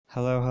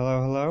Hello,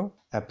 hello, hello.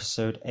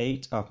 Episode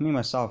 8 of Me,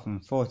 Myself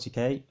and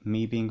 40k,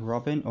 me being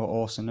Robin, or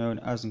also known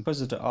as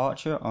Inquisitor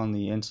Archer on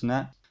the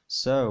internet.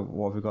 So,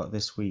 what have we got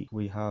this week?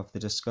 We have the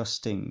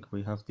disgusting,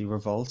 we have the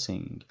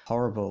revolting,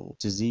 horrible,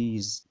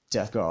 disease,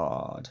 Death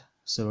Guard.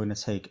 So we're going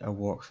to take a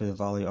walk through the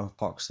Valley of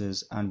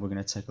Boxes and we're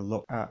going to take a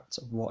look at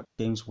what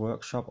Games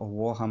Workshop or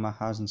Warhammer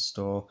has in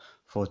store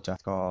for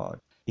Death Guard.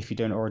 If you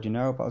don't already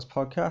know about this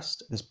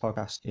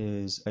podcast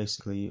is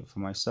basically for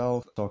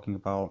myself talking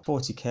about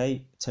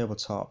 40k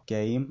tabletop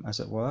game, as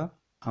it were,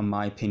 and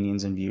my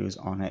opinions and views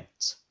on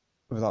it.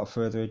 Without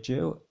further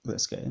ado,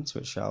 let's get into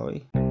it, shall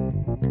we?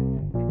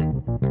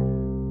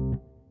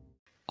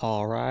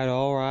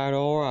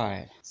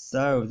 Alright.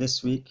 So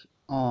this week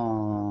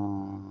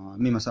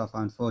on Me, Myself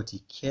and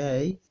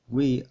 40k,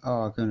 we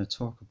are going to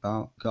talk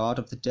about Guard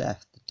of the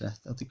Death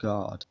of the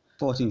Guard.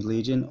 14th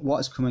Legion, what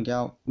is coming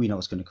out? We know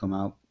what's going to come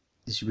out.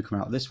 This should be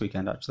coming out this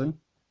weekend, actually.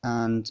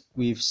 And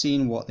we've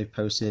seen what they've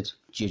posted,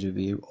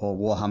 GW or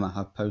Warhammer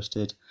have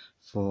posted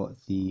for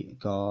the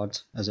Guard,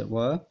 as it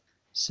were.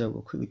 So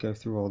we'll quickly go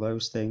through all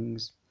those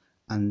things.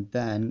 And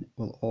then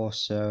we'll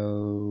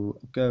also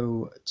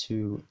go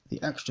to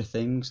the extra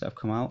things that have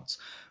come out,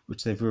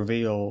 which they've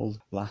revealed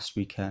last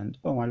weekend.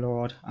 Oh my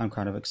lord, I'm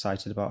kind of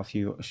excited about a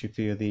few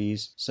of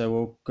these. So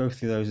we'll go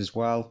through those as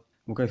well.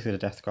 We'll go through the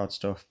Death Guard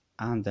stuff.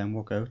 And then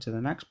we'll go to the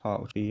next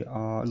part, which will be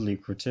our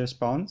lucrative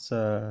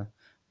sponsor.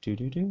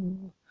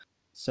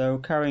 So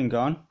carrying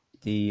on,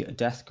 the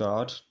Death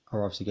Guard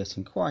are obviously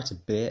getting quite a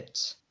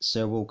bit.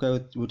 So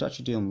we'll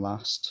actually do them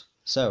last.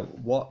 So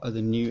what are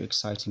the new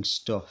exciting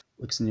stuff?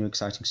 The new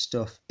exciting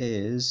stuff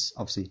is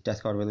obviously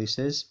Death Guard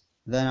releases.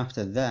 Then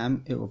after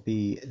them, it will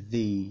be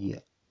the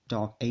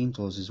Dark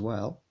Angels as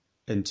well.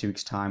 In 2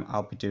 weeks' time,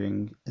 I'll be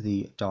doing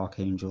the Dark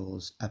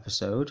Angels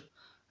episode.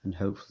 And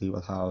hopefully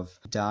we'll have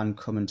Dan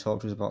come and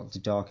talk to us about the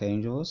Dark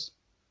Angels.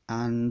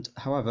 And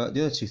however,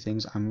 the other two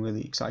things I'm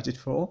really excited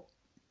for.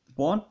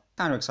 One,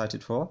 kind of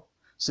excited for,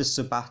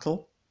 Sisters of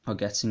Battle are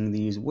getting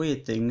these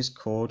weird things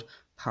called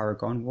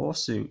Paragon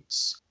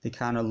Warsuits. They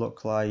kind of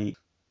look like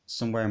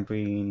somewhere in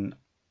between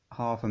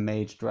half a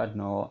mage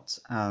dreadnought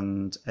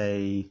and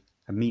a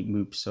meat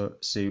moop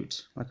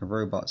suit, like a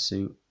robot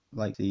suit,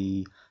 like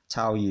the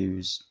Tau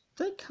use.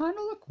 They kind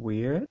of look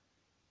weird.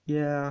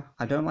 Yeah,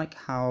 I don't like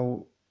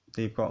how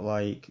they've got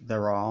like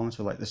their arms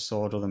with like the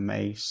sword or the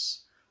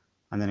mace,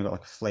 and then they've got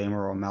like a flamer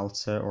or a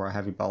melter or a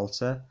heavy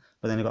bolter,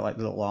 but then they've got like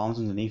the little arms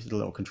underneath the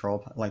little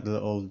control, like the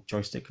little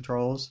joystick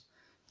controls.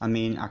 I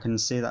mean, I can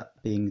see that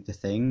being the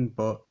thing,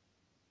 but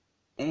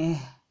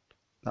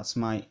that's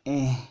my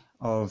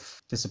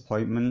of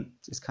disappointment.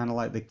 It's kind of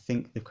like they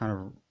think they've kind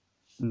of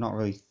not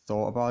really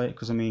thought about it,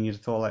 because I mean, you'd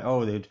have thought like,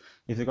 oh, if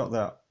they've got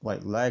their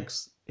like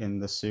legs in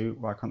the suit,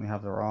 why can't they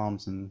have their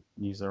arms and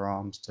use their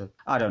arms to,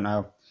 I don't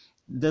know.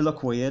 They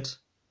look weird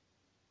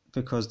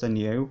because they're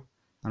new,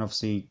 and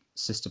obviously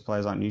sister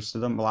players aren't used to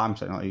them. Well, I'm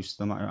certainly not used to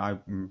them. I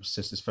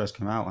sisters first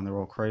came out and they were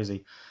all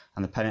crazy,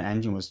 and the Pennant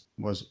engine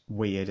was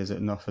weird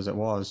enough as it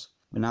was.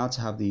 But now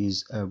to have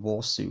these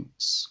war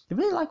suits, they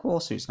really like war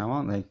suits now,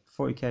 aren't they?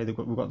 40k,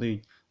 we've got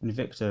the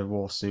Invicta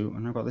war suit,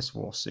 and I've got this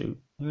war suit.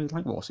 They really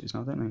like war suits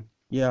now, don't they?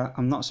 Yeah,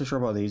 I'm not so sure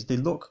about these. They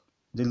look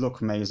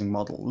amazing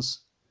models,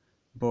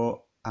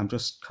 but I'm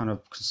just kind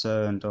of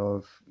concerned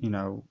of, you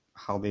know,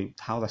 how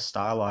they're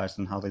stylized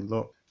and how they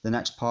look. The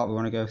next part we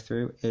want to go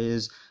through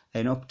is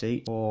an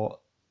update for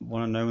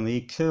one and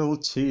only Kill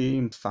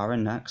Team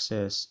Farron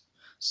Nexus.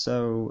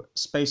 So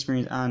Space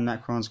Marines and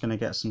Necrons going to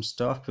get some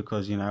stuff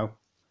because, you know,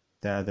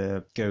 they're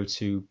the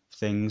go-to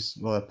things.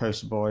 Well, they're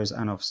poster boys,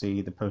 and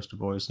obviously the poster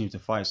boys need to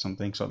fight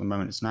something, so at the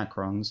moment it's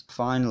Necrons.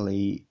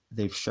 Finally,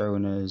 they've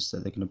shown us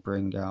that they're going to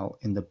bring out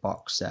in the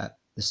box set,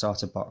 the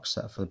starter box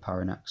set for the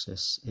Farron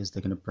Nexus, is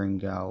they're going to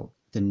bring out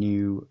the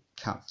new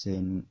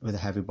captain with a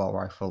heavy bolt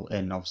rifle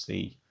in,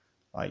 obviously,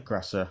 like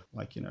Gresser,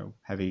 like, you know,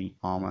 heavy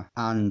armor,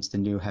 and the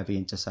new heavy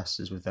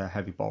intercessors with their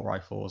heavy bolt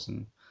rifles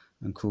and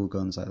cool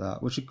guns like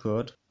that, which are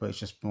good, but it's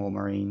just more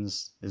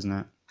Marines, isn't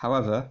it?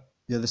 However,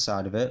 the other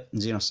side of it, the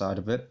Xenos side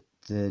of it,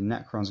 the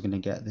Necrons are going to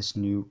get this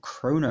new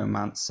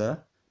Chronomancer,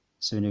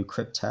 so a new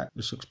Cryptek,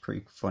 which looks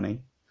pretty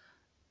funny.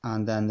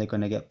 And then they're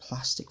going to get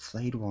plastic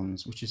flayed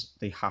ones,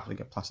 they have to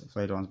get plastic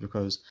flayed ones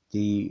because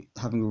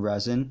having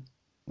resin,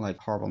 like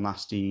horrible,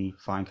 nasty,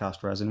 fine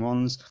cast resin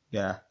ones,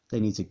 yeah, they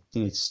need to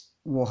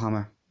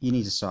Warhammer, you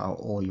need to sort out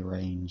all your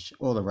range.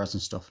 All the resin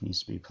stuff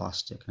needs to be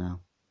plastic now.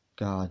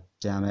 God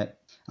damn it.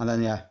 And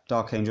then, yeah,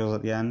 Dark Angels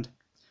at the end.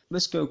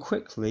 Let's go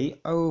quickly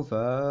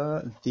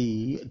over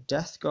the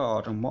Death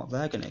Guard and what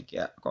they're going to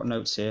get. I've got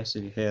notes here, so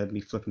if you hear me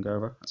flipping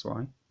over, that's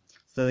why.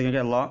 So they're going to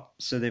get a lot.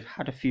 So they've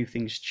had a few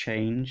things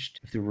changed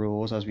with the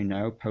rules, as we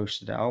know,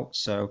 posted out.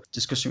 So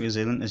Discussion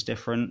Resilient is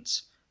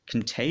different.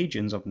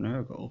 Contagions of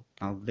Nurgle.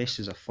 Now this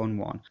is a fun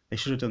one. They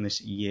should have done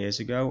this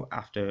years ago,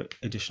 after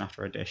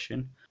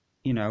edition.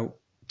 You know,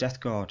 Death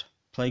Guard,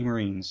 Plague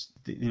Marines,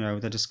 you know,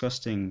 they're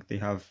disgusting. They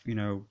have, you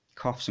know,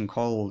 coughs and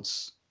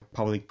colds,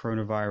 probably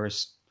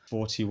coronavirus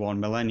 41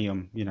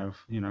 millennium,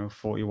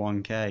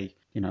 41k,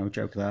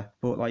 joke there.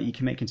 But like you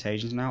can make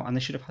contagions now, and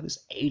they should have had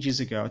this ages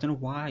ago. I don't know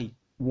why.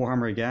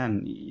 Warhammer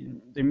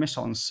again, they miss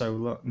out on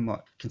so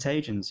much.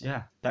 Contagions,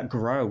 yeah, that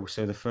grow.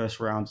 So the first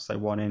round is like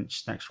 1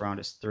 inch, next round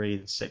it's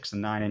 3, 6,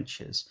 and 9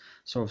 inches.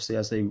 So obviously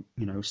as they,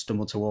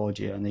 stumble towards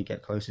you and they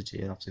get closer to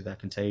you, obviously they're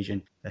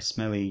contagion. They're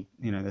smelly,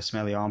 they're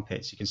smelly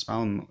armpits. You can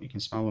smell them. You can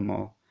smell them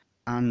more.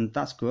 And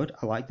that's good.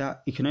 I like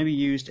that. It can only be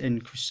used in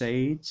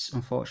Crusades,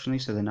 unfortunately,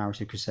 so the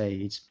narrative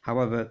Crusades.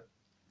 However,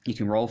 you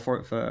can roll for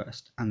it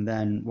first, and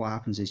then what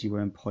happens is you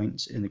earn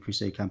points in the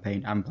Crusade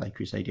campaign. I haven't played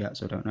Crusade yet,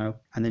 so I don't know.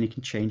 And then you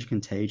can change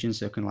contagion,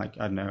 so it can, like,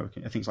 I don't know, I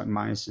think it's like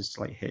minuses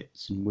to like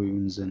hits and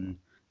wounds and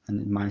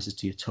minuses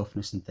to your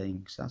toughness and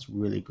things. That's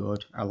really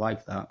good. I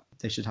like that.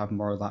 They should have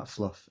more of that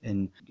fluff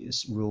in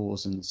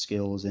rules and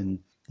skills and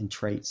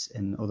traits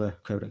in other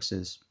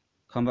codexes.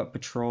 Combat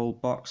Patrol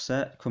box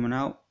set coming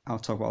out. I'll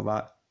talk about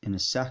that in a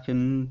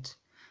second.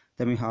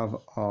 Then we have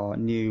our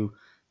new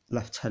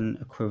Lieutenant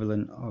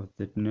equivalent of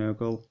the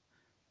Nurgle.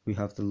 We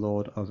have the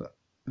Lord of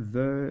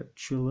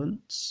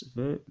Virulence,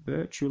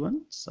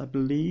 I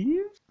believe.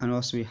 And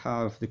also we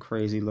have the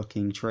crazy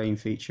looking train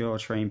feature or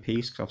train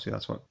piece, because obviously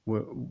that's what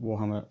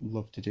Warhammer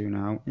love to do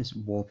now, is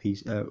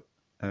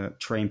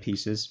train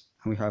pieces.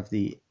 And we have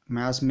the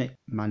Miasmic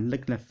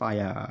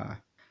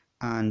Magnifier.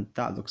 And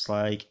that looks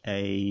like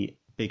a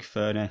big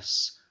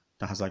furnace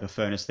that has like a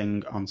furnace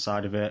thing on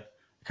side of it.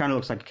 It kind of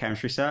looks like a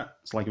chemistry set.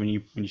 It's like when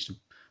you used to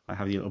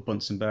have the little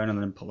Bunsen burn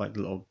and then put like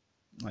little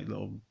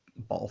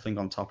bottle thing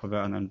on top of it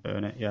and then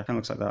burn it. Yeah, it kind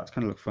of looks like that. It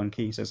kind of looks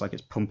funky. So it's like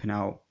it's pumping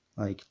out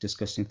like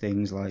disgusting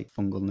things like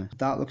fungalness.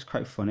 That looks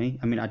quite funny.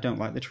 I mean, I don't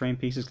like the train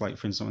pieces. Like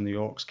for instance, when the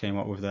Orcs came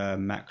up with their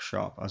mech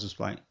shop, I was just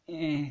like,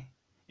 It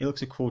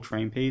looks a cool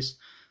train piece,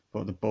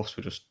 but the buffs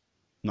were just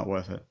not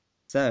worth it.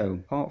 So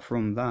apart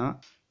from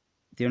that,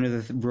 the only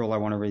other rule I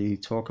want to really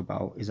talk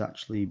about is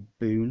actually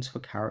boons for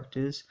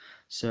characters.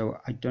 So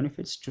I don't know if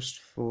it's just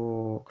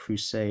for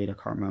Crusade, I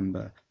can't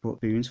remember,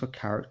 but boons for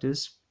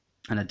characters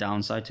and a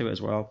downside to it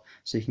as well.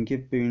 So you can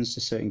give boons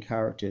to certain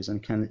characters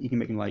and you can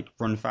make them like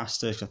run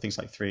faster, because I think it's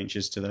like 3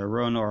 inches to their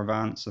run or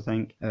advance, I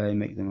think. You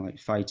make them like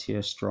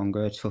fightier,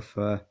 stronger,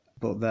 tougher,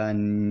 but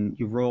then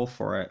you roll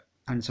for it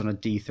and it's on a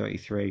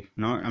D33.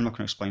 No, I'm not going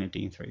to explain a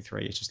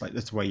D33, it's just like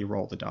that's the way you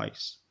roll the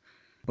dice.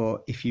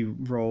 But if you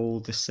roll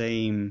the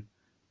same...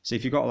 So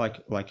if you've got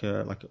like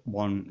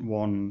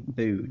one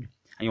boon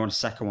and you want a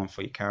second one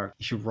for your character,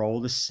 if you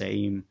roll the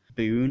same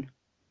boon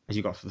as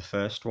you got for the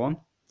first one,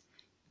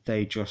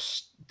 they get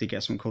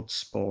something called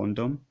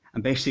Spawndom,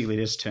 and basically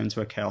they just turn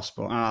to a Chaos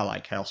Spawn. And I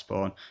like Chaos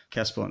Spawn.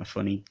 Chaos Spawn are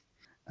funny,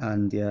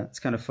 and yeah, it's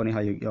kind of funny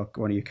how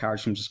one of your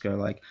characters can just go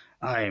like,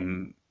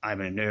 I'm a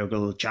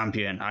Nurgle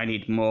champion. I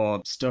need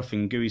more stuff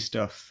and gooey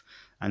stuff,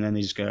 and then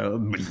they just go,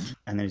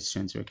 and then it's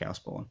turned to a Chaos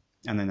Spawn,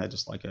 and then they're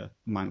just like a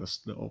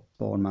mindless little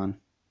spawn man.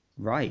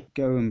 Right,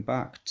 going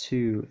back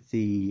to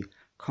the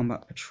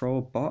Combat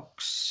Patrol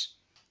box,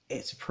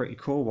 it's a pretty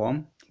cool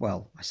one.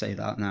 Well, I say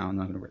that now, I'm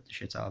not going to rip the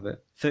shit out of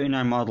it.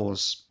 39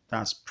 models,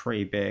 that's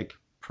pretty big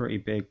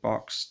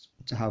box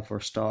to have for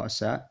a starter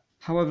set.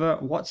 However,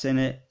 what's in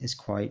it is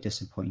quite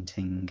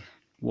disappointing.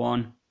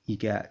 One, you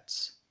get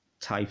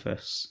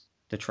Typhus,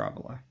 the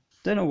Traveller.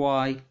 Don't know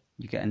why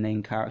you get a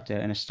named character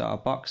in a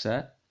starter box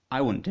set.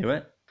 I wouldn't do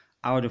it.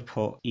 I would have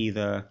put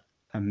either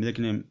a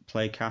Malignant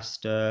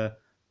Playcaster,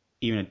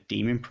 even a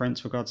Demon Prince,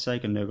 for God's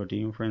sake, a Nurgle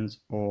Demon Prince,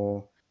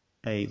 or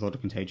a Lord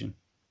of Contagion.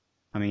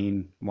 I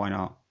mean, why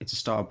not? It's a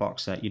starter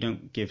box set. You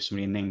don't give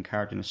somebody a named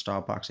character in a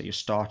starter box set. You're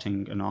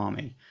starting an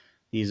army.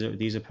 These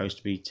are supposed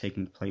to be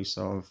taking the place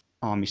of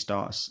army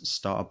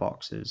starter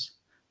boxes.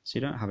 So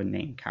you don't have a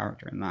named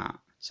character in that.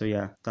 So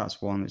yeah,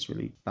 that's one that's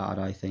really bad,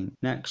 I think.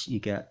 Next, you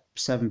get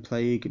 7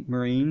 Plague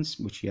Marines,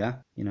 which, yeah,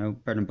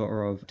 bread and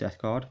butter of Death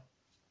Guard.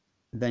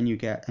 Then you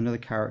get another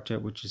character,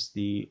 which is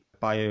the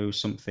bio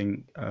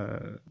something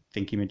thingy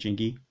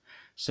majingy.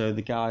 So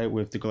the guy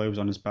with the globes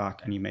on his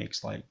back, and he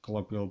makes like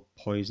globule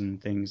poison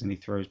things and he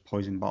throws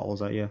poison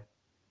bottles at you.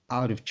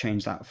 I would have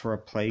changed that for a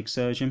Plague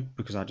Surgeon,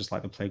 because I just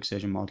like the Plague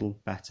Surgeon model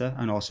better.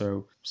 And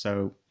also,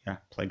 so yeah,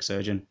 Plague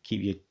Surgeon,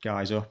 keep your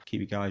guys up,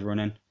 keep your guys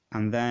running.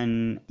 And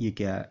then you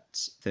get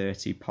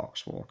 30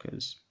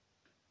 Poxwalkers.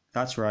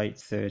 That's right,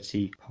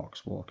 30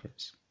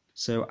 Poxwalkers.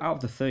 So out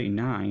of the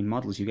 39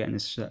 models you get in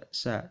this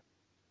set,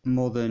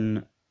 more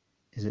than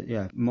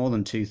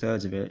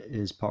 2/3 of it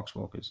is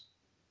Poxwalkers.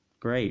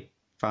 Great.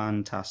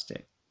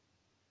 Fantastic.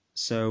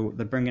 So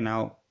they're bringing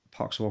out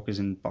Poxwalkers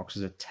in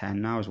boxes of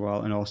 10 now as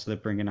well, and also they're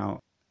bringing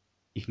out,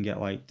 you can get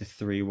like the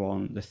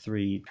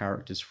 3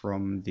 characters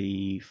from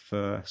the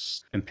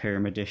first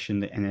Imperium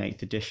edition and the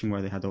 8th edition,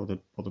 where they had all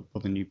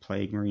the new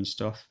Plague Marine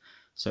stuff.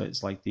 So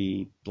it's like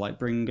the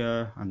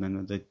Blightbringer, and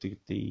then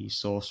the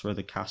Sorcerer,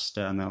 the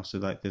Caster, and then also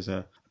like there's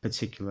a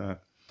particular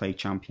Plague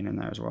Champion in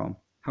there as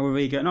well. However,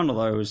 you get none of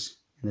those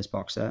in this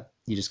box set.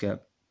 You just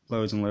get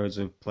loads and loads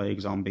of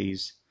Plague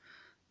Zombies.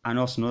 And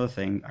also another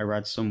thing I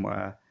read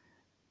somewhere,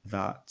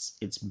 that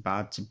it's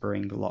bad to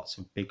bring lots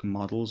of big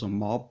models or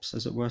mobs,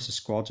 as it were, so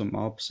squads or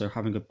mobs. So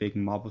having a big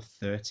mob of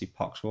 30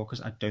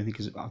 Poxwalkers, I don't think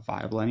is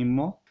viable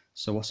anymore.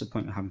 So what's the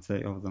point of having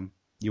 30 of them?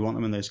 You want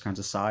them in those kinds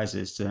of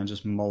sizes to then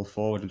just mull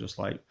forward and just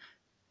like,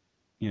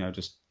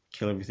 just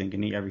kill everything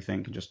and eat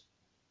everything and just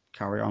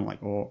carry on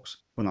like orcs.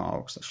 Well, not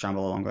orcs, that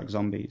shamble along like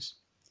zombies.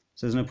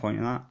 So there's no point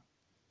in that.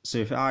 So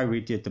if I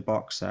redid the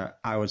box set,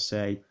 I would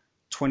say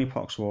 20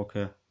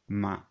 Poxwalker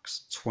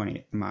max,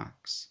 20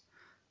 max.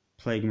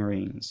 Plague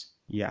Marines,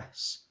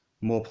 yes.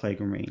 More Plague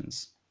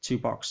Marines. 2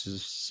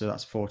 boxes, so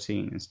that's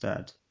 14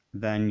 instead.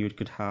 Then you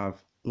could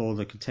have Lord of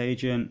the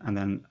Contagion and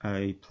then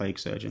a Plague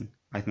Surgeon.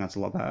 I think that's a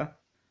lot better.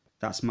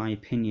 That's my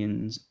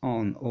opinions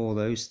on all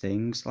those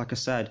things. Like I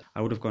said,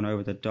 I would have gone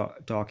over the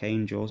Dark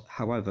Angels.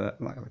 However,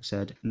 like I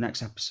said,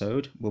 next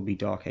episode will be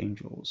Dark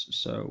Angels.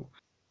 So,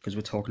 because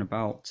we're talking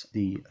about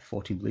the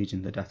 14th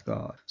Legion, the Death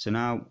Guard. So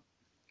now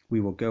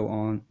we will go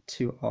on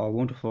to our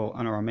wonderful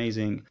and our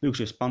amazing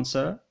lucrative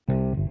sponsor.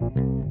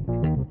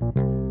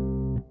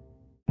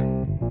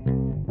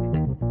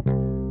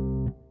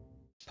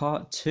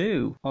 Part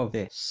 2 of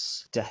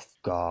this Death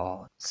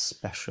Guard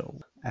special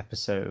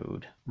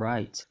episode.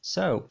 Right,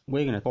 so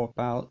we're going to talk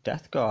about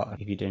Death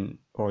Guard, if you didn't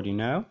already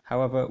know.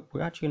 However,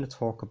 we're actually going to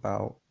talk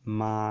about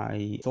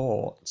my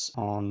thoughts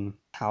on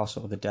how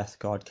sort of the Death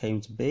Guard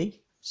came to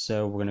be.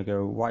 So we're going to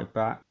go right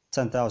back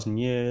 10,000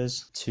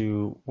 years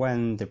to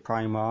when the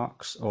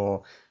primarchs,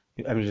 or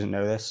if anyone doesn't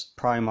know this,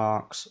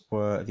 primarchs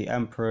were the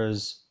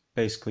Emperor's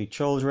basically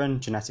children,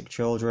 genetic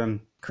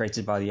children,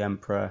 created by the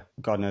Emperor,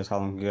 God knows how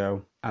long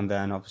ago. And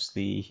then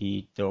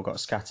obviously they all got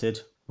scattered,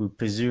 we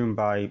presume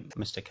by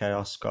Mr.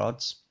 Chaos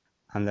gods.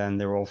 And then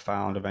they were all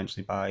found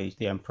eventually by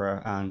the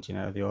Emperor, and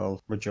they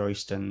all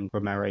rejoiced and were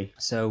merry.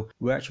 So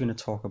we're actually going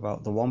to talk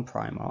about the one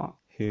Primarch,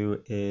 who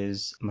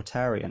is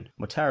Mortarion.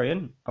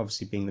 Mortarion,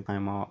 obviously being the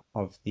Primarch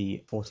of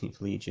the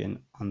 14th Legion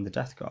and the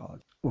Death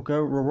Guard. We'll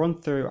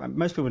run through,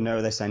 most people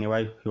know this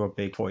anyway, who are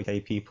big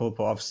 40k people,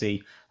 but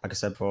obviously, like I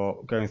said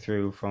before, going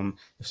through from,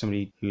 if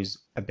somebody who's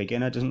a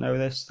beginner doesn't know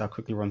this, I'll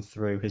quickly run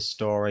through his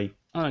story,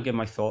 and I'll give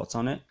my thoughts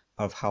on it,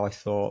 of how I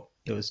thought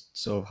it was,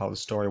 sort of how the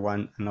story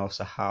went, and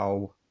also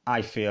how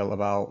I feel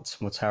about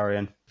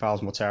Mortarion, if I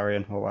was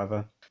Mortarion or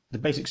whatever. The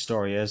basic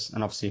story is,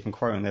 and obviously if I'm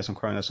quoting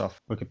this off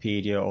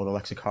Wikipedia or the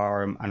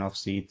Lexicarum, and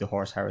obviously the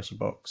Horus Heresy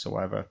books or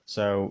whatever.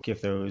 So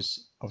give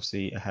those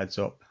obviously a heads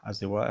up as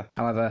they were.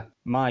 However,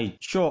 my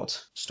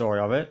short story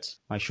of it,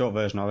 my short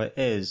version of it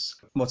is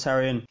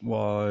Mortarion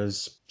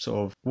was sort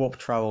of warp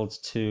travelled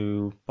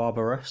to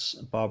Barbarous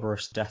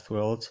Death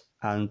World.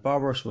 And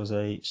Barbarous was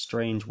a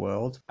strange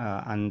world,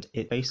 and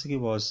it basically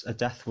was a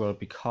death world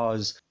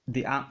because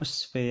the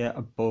atmosphere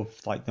above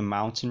like the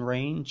mountain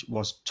range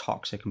was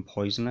toxic and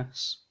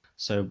poisonous.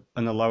 So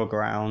in the lower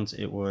ground,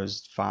 it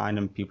was fine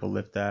and people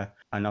lived there.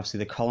 And obviously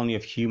the colony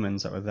of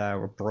humans that were there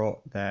were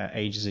brought there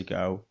ages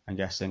ago, I'm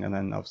guessing. And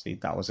then obviously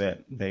that was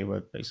it.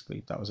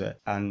 That was it.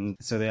 And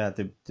so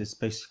this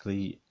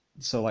basically,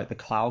 so like the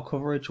cloud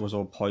coverage was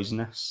all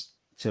poisonous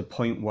to a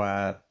point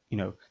where,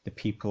 the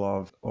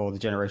people or the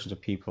generations of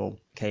people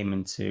came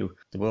into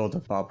the world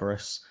of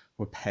Barbarous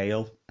were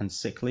pale and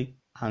sickly.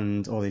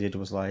 And all they did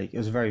was it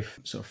was a very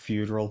sort of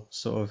feudal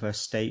sort of a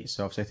state.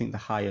 So obviously I think the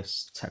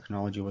highest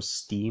technology was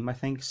steam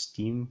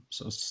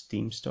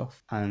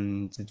stuff.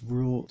 And the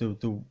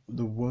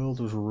world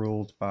was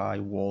ruled by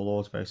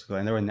warlords basically.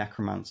 And there were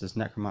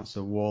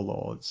necromancer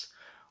warlords,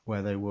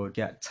 where they would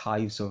get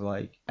tithes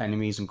of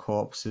enemies and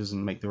corpses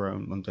and make their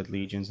own undead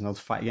legions, and they'll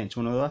fight against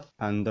one another.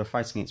 And they're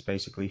fighting against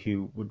basically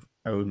who would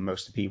own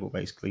most of the people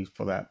basically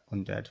for their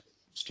undead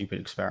stupid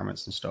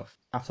experiments and stuff.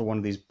 After one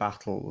of these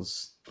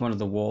battles, one of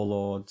the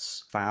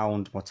warlords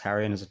found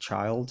Mortarion as a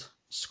child,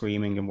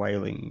 screaming and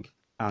wailing,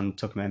 and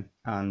took him in,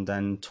 and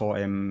then taught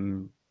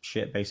him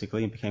shit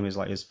basically, and became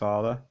his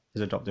father,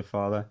 his adoptive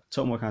father.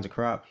 Taught him all kinds of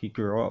crap. He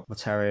grew up.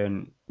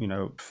 Mortarion,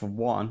 for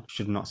one,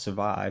 should not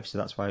survive, so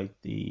that's why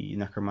the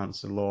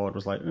Necromancer Lord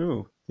was like,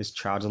 ooh, this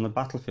child's on the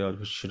battlefield,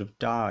 which should have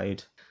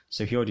died.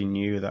 So he already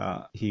knew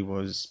that he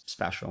was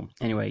special.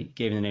 Anyway,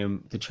 gave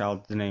the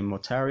child the name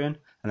Mortarion,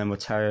 and then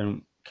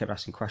Mortarion kept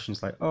asking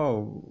questions like,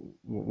 oh,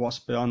 what's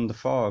beyond the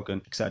fog,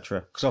 and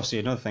etc. Because obviously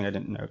another thing I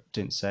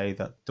didn't say,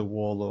 that the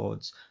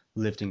warlords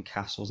lived in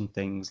castles and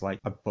things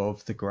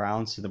above the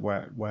ground, so that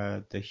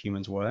where the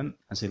humans weren't,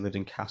 and so they lived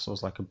in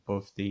castles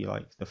above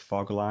the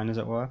fog line, as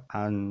it were.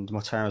 And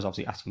Mortarion was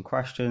obviously asking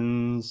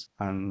questions,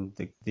 and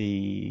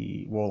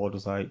the warlord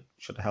was like,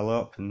 shut the hell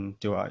up and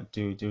do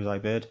as I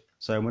bid.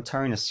 So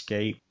Mortarion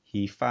escaped.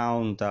 He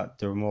found that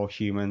there were more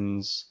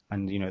humans,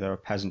 and there were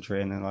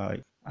peasantry,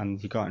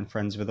 and he got in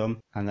friends with them.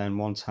 And then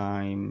one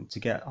time, to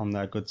get on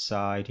their good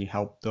side, he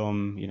helped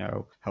them,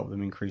 helped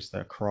them increase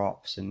their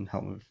crops and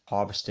help them with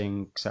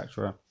harvesting,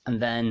 etc. And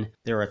then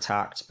they were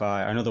attacked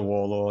by another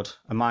warlord,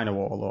 a minor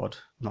warlord,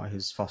 not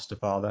his foster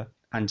father.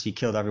 And he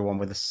killed everyone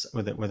with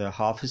a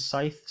harvester's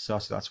scythe. So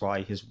that's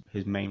why his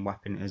main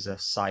weapon is a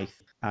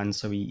scythe. And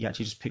so he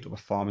actually just picked up a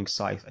farming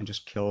scythe and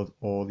just killed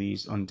all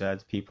these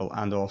undead people,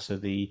 and also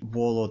the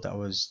warlord that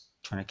was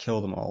trying to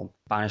kill them all,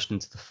 banished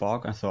into the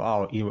fog. I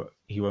thought, oh,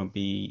 he won't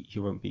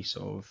be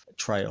sort of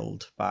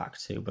trailed back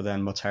to, but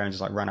then Mortarion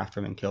just like ran after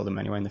him and killed him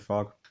anyway in the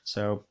fog.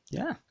 So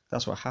yeah,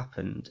 that's what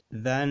happened.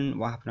 Then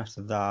what happened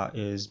after that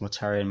is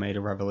Mortarion made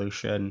a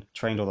revolution,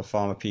 trained all the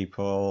farmer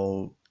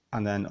people,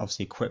 and then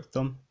obviously equipped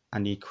them.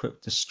 And he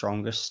equipped the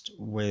strongest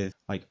with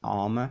like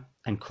armor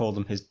and called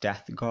them his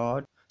death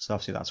guard. So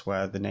obviously that's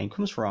where the name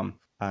comes from.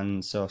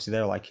 And so obviously they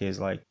were like his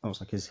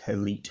almost like his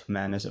elite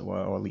men, as it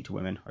were, or elite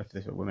women, or if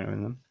there were women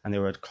in them. And they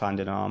were clad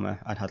in armor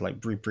and had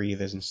like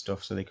breathers and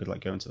stuff, so they could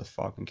like go into the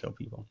fog and kill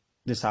people.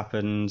 This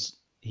happened.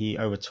 He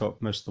overtook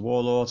most of the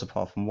warlords,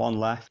 apart from one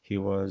left,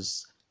 who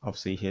was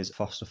obviously his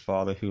foster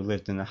father, who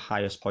lived in the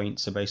highest point,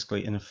 so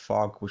basically in a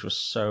fog which was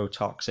so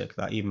toxic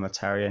that even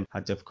Mortarion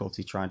had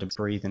difficulty trying to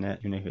breathe in it.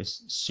 You know,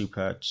 his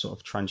super sort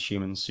of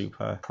transhuman,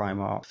 super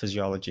primarch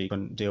physiology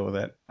couldn't deal with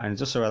it. And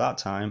just so at that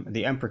time,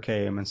 the Emperor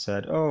came and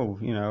said, oh,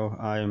 you know,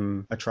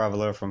 I'm a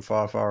traveler from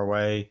far, far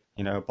away,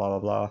 you know, blah, blah,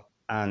 blah.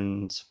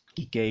 And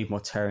he gave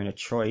Mortarion a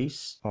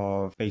choice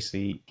of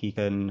basically he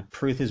can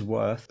prove his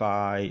worth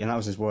by, and that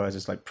was his words,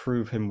 it's like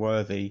prove him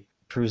worthy,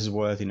 prove his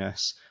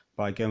worthiness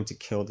by going to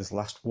kill this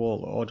last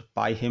warlord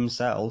by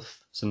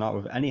himself, so not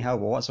with any help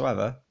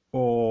whatsoever,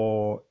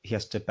 or he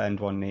has to bend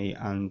one knee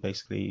and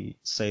basically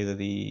say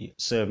that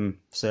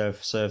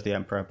serve the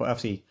Emperor. But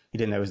obviously he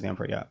didn't know he was the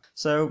Emperor yet.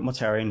 So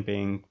Mortarion,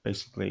 being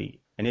basically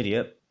an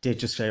idiot, did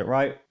just say,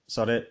 right,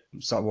 sod it,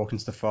 start walking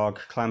to the fog,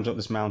 climbs up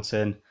this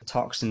mountain. The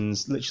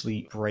toxins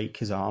literally break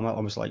his armor,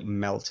 almost like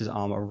melt his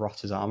armor,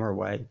 rot his armor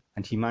away.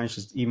 And he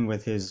manages, even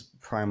with his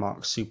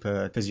primarch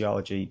super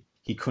physiology,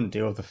 he couldn't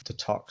deal with the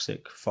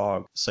toxic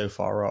fog so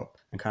far up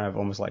and kind of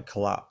almost like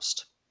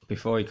collapsed.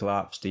 Before he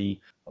collapsed,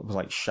 he was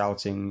like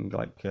shouting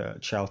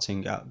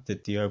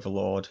at the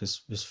overlord,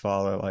 his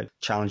father, like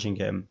challenging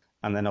him.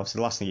 And then obviously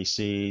the last thing he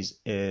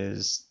sees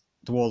is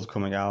the walls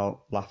coming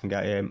out, laughing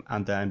at him,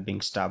 and then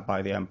being stabbed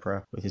by the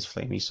Emperor with his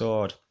flamey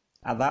sword.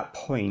 At that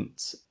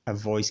point, a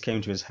voice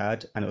came to his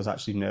head, and it was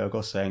actually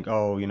Nurgle saying,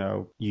 oh, you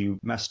know, you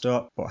messed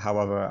up, but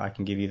however, I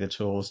can give you the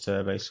tools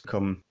to basically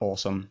become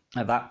awesome.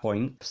 At that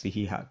point, obviously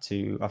he had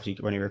to, after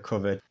when he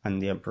recovered,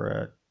 and the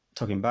Emperor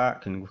took him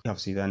back, and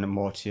obviously then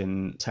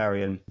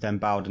Mortarion then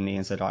bowed a knee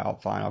and said, oh,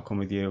 fine, I'll come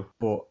with you.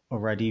 But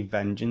already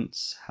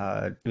vengeance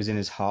was in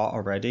his heart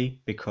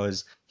already,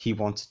 because he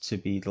wanted to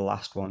be the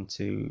last one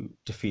to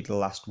defeat the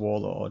last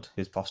warlord,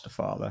 his foster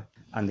father,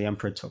 and the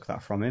Emperor took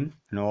that from him.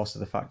 And also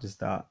the fact is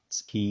that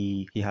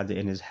he had it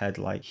in his head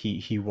like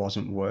he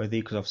wasn't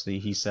worthy, because obviously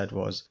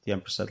the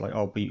Emperor said like,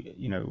 oh, be,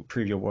 you know,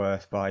 prove your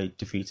worth by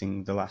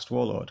defeating the last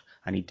warlord,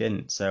 and he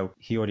didn't. So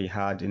he already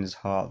had in his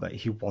heart that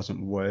he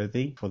wasn't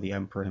worthy for the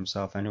Emperor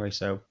himself anyway.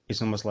 So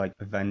it's almost like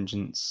a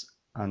vengeance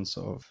and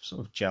sort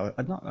of jealous.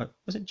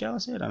 Was it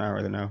jealousy? I don't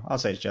really know. I'll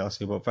say it's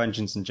jealousy, but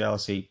vengeance and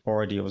jealousy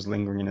already was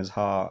lingering in his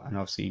heart, and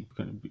obviously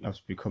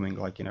becoming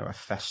like, you know, a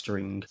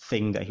festering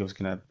thing that he was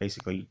going to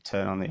basically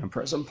turn on the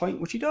Emperor at some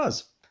point, which he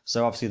does.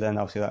 So obviously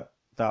that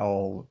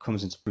all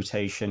comes into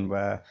fruition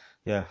where,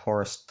 yeah,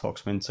 Horus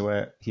talks him into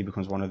it. He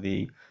becomes one of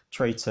the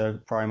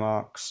traitor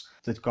primarchs.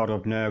 The god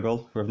of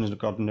Nurgle, whoever the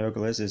god of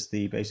Nurgle is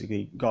the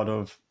basically god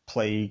of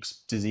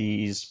plagues,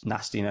 disease,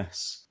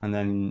 nastiness. And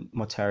then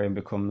Mortarion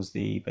becomes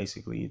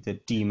basically the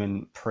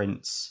demon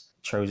prince,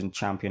 chosen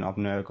champion of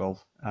Nurgle,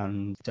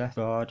 and Death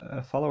Guard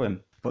follow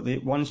him. But the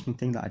one interesting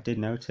thing that I did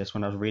notice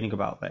when I was reading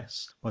about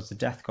this was the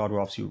Death Guard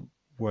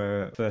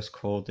were first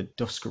called the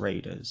Dusk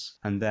Raiders,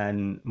 and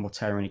then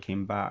Mortarion, when he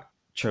came back,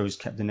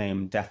 kept the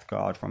name Death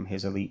Guard from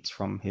his elites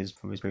from his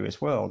previous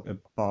world,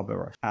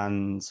 Barbarous.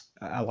 And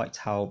I liked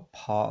how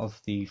part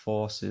of the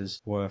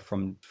forces were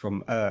from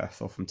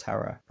Earth or from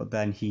Terra, but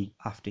then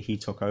after he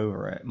took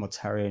over it,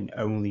 Mortarion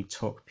only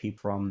took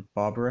people from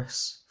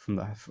Barbarous.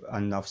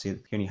 And obviously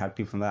he only had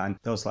people from that, and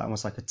there was like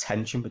almost like a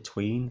tension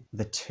between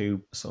the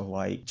two sort of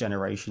like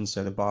generations,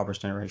 so the Barbarous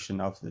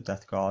generation of the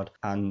Death Guard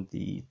and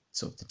the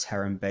sort of the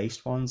Terran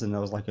based ones, and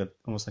there was like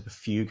almost like a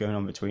feud going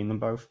on between them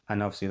both.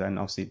 And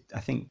obviously I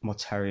think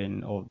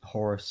Mortarion or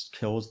Horus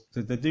kills,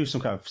 they do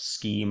some kind of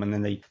scheme, and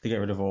then they get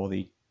rid of all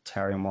the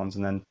Terran ones,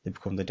 and then they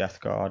become the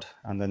Death Guard,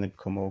 and then they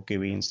become all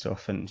gooey and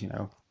stuff, and, you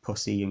know,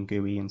 pussy and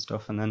gooey and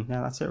stuff, and then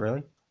yeah, that's it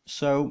really.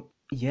 So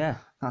yeah,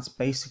 that's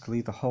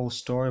basically the whole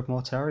story of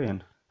Mortarion.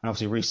 And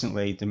obviously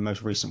recently, the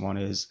most recent one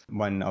is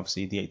when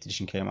obviously the 8th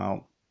edition came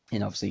out,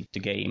 in obviously the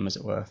game, as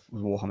it were, the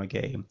Warhammer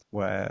game,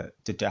 where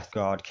the Death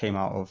Guard came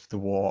out of the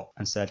war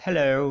and said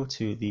hello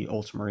to the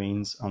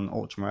Ultramarines on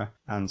Ultramar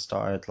and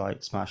started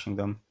like smashing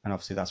them. And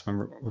obviously that's when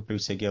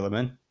Roboute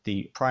Guilliman,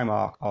 the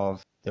Primarch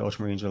of the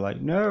Ultramarines, were like,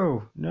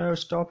 no,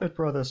 stop it,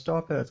 brother,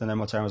 stop it. And then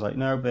Mortarion was like,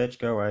 no, bitch,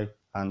 go away.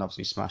 And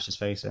obviously smashed his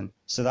face in.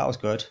 So that was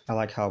good. I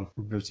like how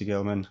Roboute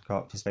Guilliman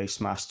got his face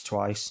smashed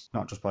twice,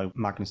 not just by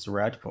Magnus the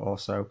Red, but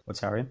also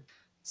Mortarion.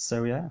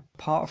 So yeah,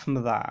 apart from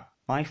that,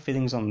 my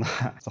feelings on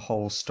that, the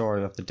whole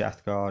story of the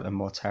Death Guard and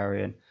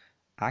Mortarion,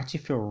 I actually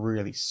feel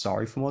really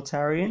sorry for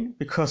Mortarion,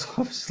 because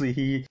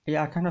obviously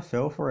I kind of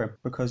feel for him,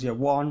 because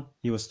one,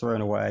 he was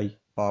thrown away,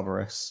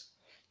 Barbarous.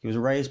 He was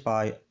raised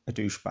by a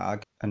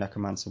douchebag, a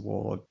necromancer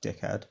warlord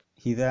dickhead.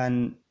 he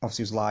then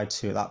obviously was lied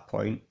to at that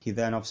point. He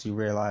then obviously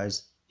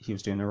realised he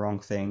was doing the wrong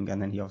thing, and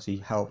then he obviously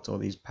helped all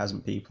these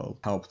peasant people,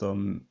 helped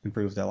them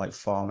improve their like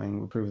farming,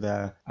 improve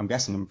their, I'm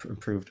guessing,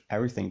 improved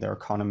everything, their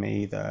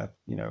economy, their,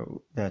 you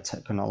know, their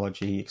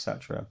technology,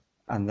 etc.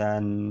 And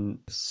then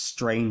a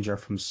stranger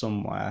from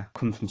somewhere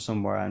comes from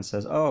somewhere and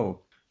says,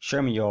 "Oh,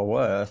 show me your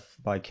worth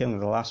by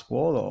killing the last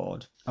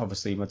warlord."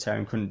 Obviously,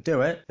 Mortarion couldn't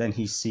do it. Then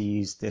he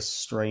sees this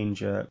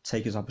stranger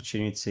take his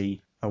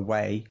opportunity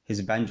away, his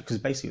vengeance, because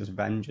basically it was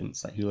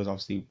vengeance that he was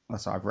obviously,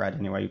 that's what I've read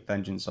anyway,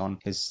 vengeance on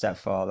his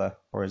stepfather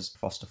or his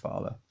foster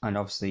father. And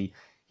obviously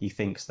he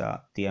thinks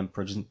that the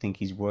Emperor doesn't think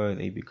he's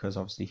worthy because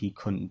obviously he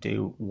couldn't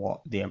do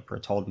what the Emperor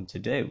told him to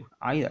do.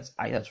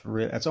 That's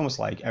really, it's almost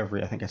like I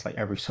think it's like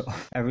every sort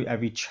of,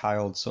 every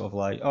child sort of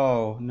like,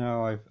 oh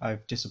no,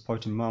 I've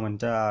disappointed mum and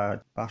dad,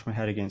 bashed my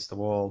head against the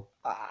wall.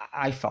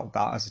 I felt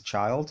that as a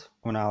child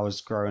when I was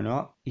growing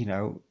up, you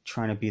know,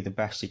 trying to be the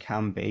best you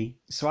can be.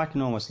 So I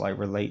can almost like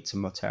relate to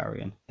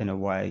Mortarion in a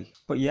way.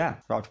 But yeah,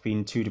 without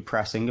being too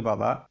depressing about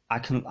that,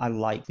 I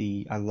like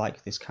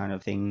this kind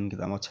of thing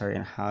that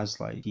Mortarion has.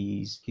 Like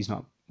he's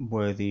not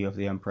worthy of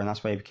the Emperor, and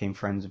that's why he became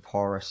friends with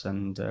Horus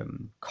and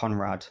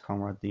Conrad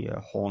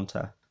the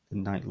Haunter, the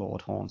Night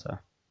Lord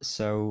Haunter.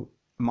 So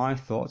my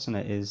thoughts on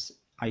it is,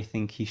 I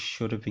think he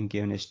should have been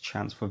given his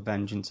chance for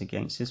vengeance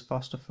against his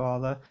foster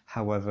father.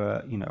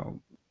 However, you know,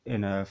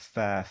 in a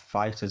fair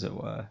fight, as it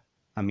were,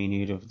 I mean,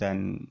 he'd have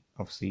then,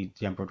 obviously,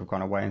 the Emperor would have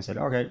gone away and said,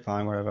 okay,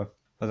 fine, whatever.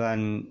 But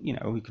then, you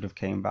know, he could have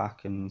came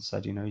back and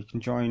said, you know, you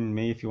can join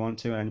me if you want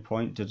to at any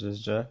point.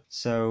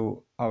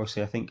 So,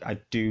 obviously, I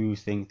do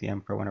think the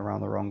Emperor went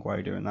around the wrong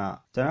way doing that.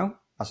 Don't know.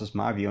 That's just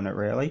my view on it,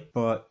 really.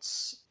 But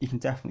you can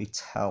definitely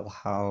tell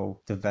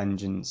how the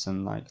vengeance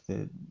and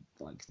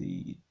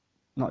the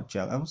not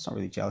jealous. It's not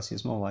really jealousy.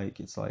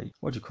 It's like,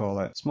 what do you call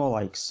it? It's more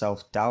like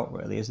self-doubt,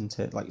 really, isn't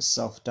it? Like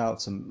self-doubt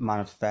to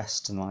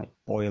manifest and like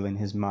boil in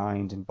his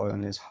mind and boil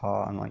in his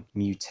heart and like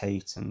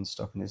mutate and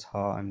stuff in his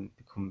heart and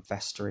become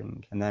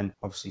festering. And then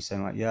obviously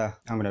saying like, yeah,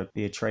 I'm going to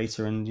be a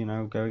traitor and, you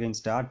know, go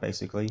against dad,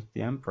 basically,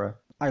 the Emperor.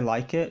 I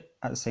like it.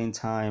 At the same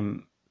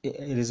time, it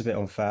is a bit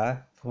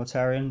unfair for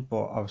Mortarion,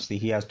 but obviously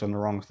he has done the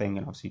wrong thing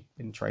and obviously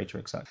been a traitor,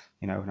 except,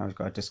 you know, now he's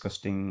got a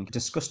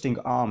disgusting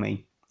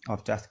army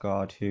of Death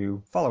Guard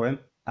who follow him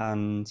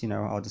and, you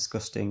know, are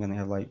disgusting, and they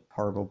have like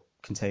horrible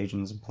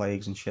contagions and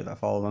plagues and shit that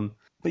follow them.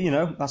 But, you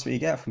know, that's what you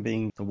get from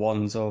being the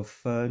wands of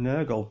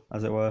Nurgle,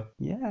 as it were.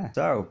 Yeah.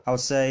 So, I would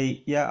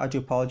say, yeah, I do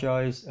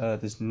apologise.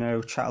 There's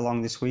no chat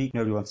along this week.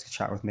 Nobody wants to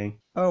chat with me.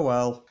 Oh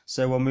well.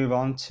 So we'll move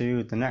on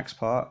to the next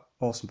part,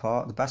 awesome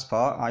part, the best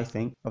part, I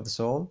think, of this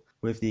all,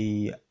 with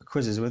the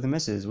quizzes with the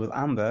misses. With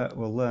Amber,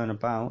 we'll learn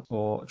about,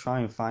 or try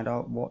and find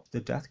out what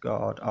the Death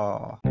Guard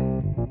are.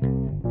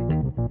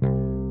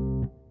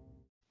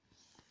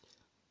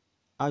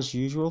 As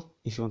usual,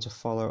 if you want to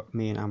follow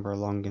me and Amber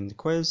along in the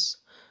quiz,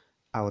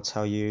 I will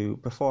tell you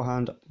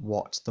beforehand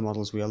what the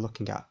models we are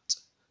looking at.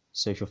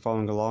 So if you're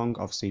following along,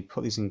 obviously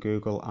put these in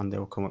Google and they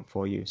will come up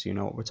for you so you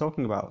know what we're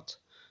talking about.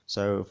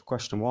 So for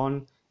question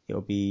 1, it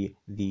will be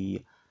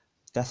the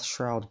Death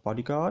Shroud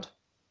Bodyguard.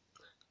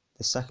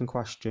 The second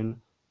question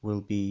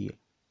will be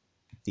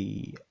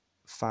the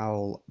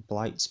Foul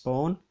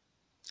Blightspawn.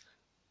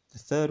 The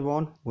third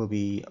one will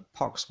be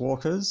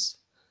Poxwalkers.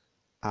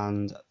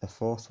 And the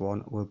fourth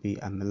one will be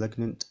a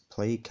Malignant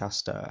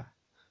Plaguecaster.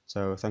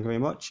 So thank you very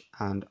much,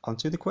 and on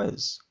to the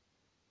quiz.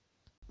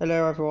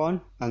 Hello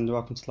everyone, and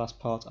welcome to the last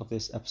part of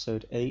this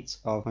episode 8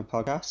 of my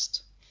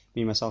podcast,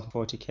 me, myself and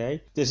 40k.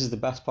 This is the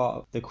best part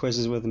of the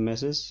quizzes with the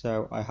misses,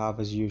 so I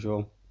have, as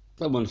usual,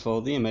 the wonderful,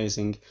 the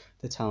amazing,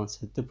 the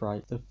talented, the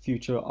bright, the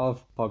future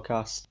of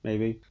podcast,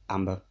 maybe,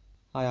 Amber.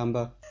 Hi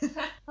Amber.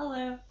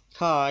 Hello.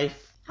 Hi.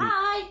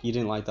 Hi. You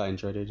didn't like that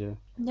intro, did you?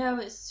 No,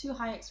 it's too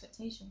high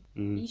expectation.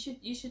 You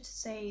should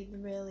say the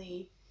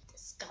really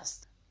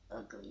disgusting,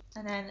 ugly,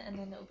 and then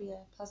it'll be a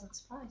pleasant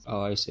surprise.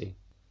 Oh, I see.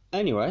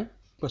 Anyway,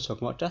 we're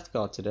talking about Death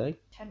Guard today.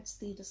 Hence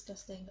the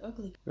disgusting,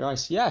 ugly.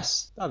 Right,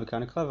 yes, that'd be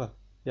kind of clever.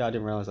 Yeah, I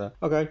didn't realise that.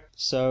 Okay,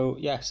 so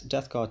yes,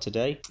 Death Guard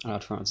today. And I'll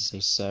try not to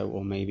say so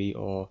or maybe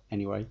or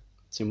anyway,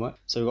 somewhat.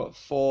 So we've got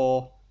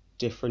 4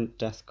 different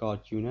Death Guard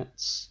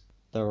units.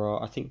 There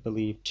are,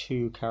 believe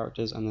 2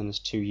 characters and then there's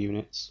 2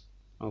 units.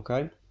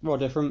 Okay, we're all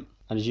different,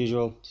 and as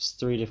usual, just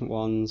 3 different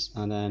ones,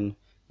 and then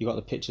you got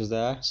the pictures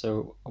there,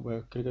 so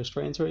we're going to go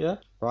straight into it, yeah?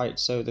 Right,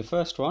 so the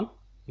first one,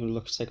 you're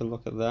going to take a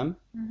look at them.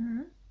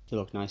 Mm-hmm. They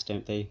look nice,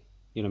 don't they?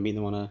 You're going to meet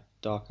them on a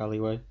dark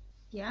alleyway.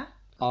 Yeah.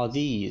 Are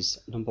these,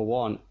 number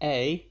 1,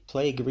 A,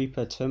 Plague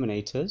Reaper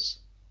Terminators,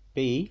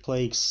 B,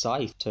 Plague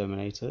Scythe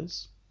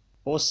Terminators,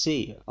 or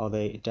C, are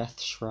they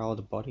Death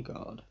Shroud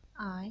Bodyguard?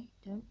 I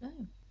don't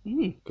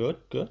know.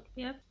 Good.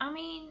 Yep. I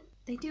mean,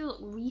 they do look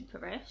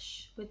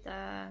Reaper-ish with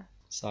their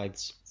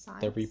Scythes.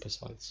 sides. They're Reaper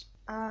Scythes.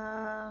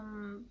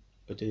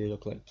 But do they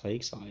look like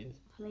Plague Scythe?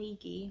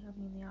 Plaguey. I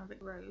mean, they are a bit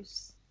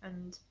gross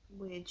and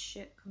weird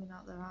shit coming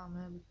out their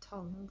armour with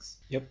tongues.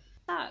 Yep.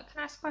 Can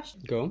I ask a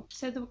question? Go on.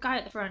 So the guy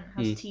at the front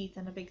has teeth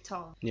and a big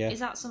tongue. Yeah. Is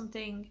that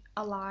something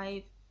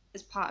alive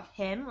as part of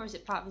him, or is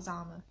it part of his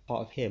armor?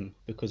 Part of him,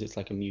 because it's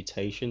like a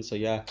mutation. So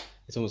yeah,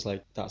 it's almost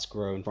like that's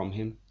grown from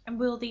him. And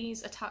will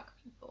these attack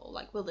people?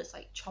 Like, will this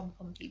like chomp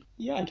on people?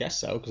 Yeah, I guess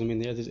so. Because I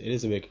mean, it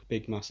is a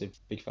big, massive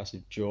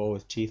jaw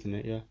with teeth in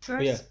it. Yeah.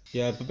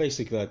 But but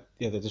basically,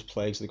 they're just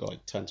plagues. They've got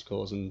like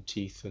tentacles and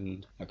teeth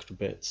and extra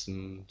bits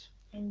and.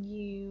 And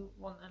you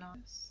want an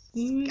arse?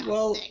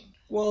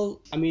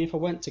 Well, I mean, if I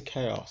went to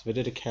Chaos, if I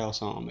did a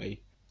Chaos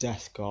army,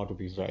 Death Guard would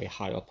be very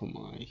high up on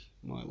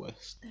my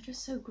list. They're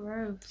just so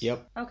gross.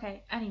 Yep.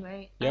 Okay,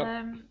 anyway.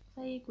 Yep.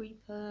 Plague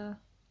Reaper,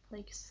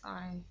 Plague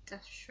Scythe,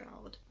 Death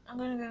Shroud. I'm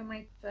gonna go with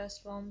my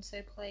first one,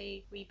 so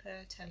Plague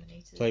Reaper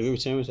Terminators. Plague Reaper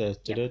Terminators.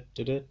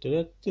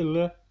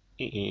 Yep.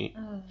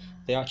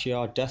 They actually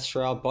are Death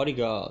Shroud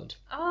Bodyguard.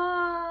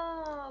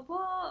 Oh,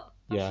 what?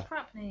 That's a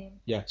crap name.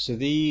 Yeah, so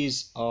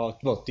these are,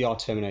 well, they are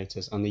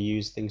Terminators, and they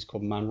use things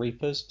called Man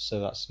Reapers, so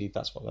that's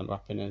what their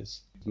weapon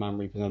is. Man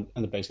Reapers, and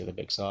they're basically the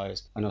big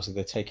size. And also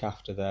they take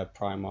after their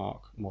primarch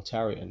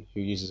Mortarion,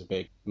 who uses a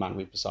big Man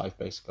Reaper scythe,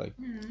 basically.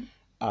 Mm.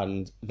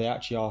 And they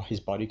actually are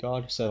his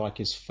bodyguard, so like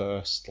his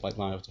first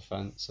line of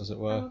defense, as it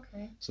were. Oh,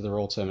 okay. So they're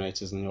all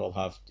Terminators, and they all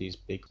have these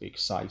big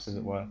scythes, as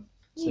it were.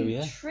 So,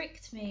 you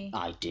tricked me.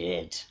 I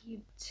did.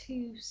 You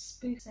two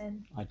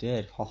spoofing. I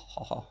did. Ha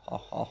ha ha ha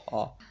ha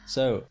ha.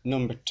 So,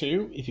 number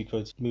 2, if you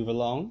could move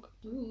along.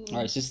 Ooh.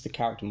 Alright, so this is the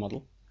character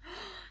model.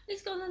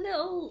 He's got a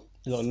little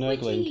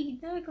nurgling.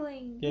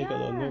 Nurgling. Yeah, he's got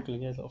a little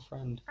nurgling, yeah, little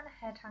friend. And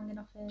a head hanging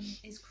off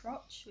his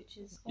crotch, which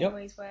is Yep.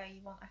 always where you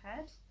want a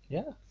head.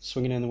 Yeah,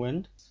 swinging in the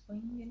wind.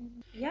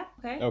 Yeah,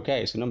 okay.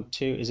 Okay, so number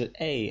 2, is it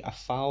A,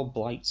 foul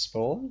blight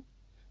spawn?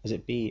 Is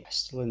it B,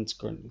 pestilent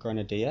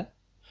grenadier?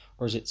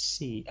 Or is it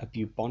C, a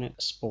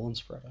bubonic spawn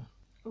spreader?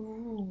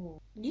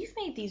 Ooh, you've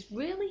made these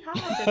really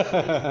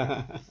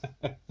hard.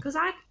 Because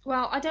I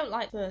don't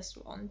like the first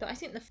one, but I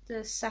think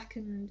the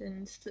second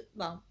and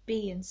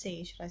B and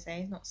C, should I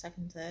say, not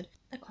second and third,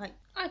 they're quite.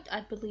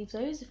 I'd believe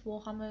those if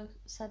Warhammer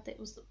said that it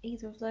was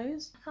either of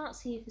those. I can't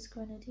see if it's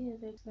Grenadier,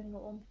 though, 'cause I've only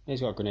got one.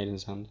 He's got a grenade in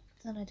his hand.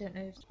 Then I don't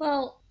know.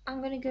 Well,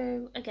 I'm gonna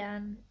go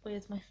again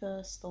with my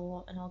first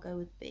thought, and I'll go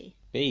with B.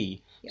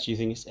 B. Yep. So you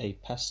think it's a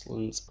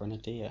pestilent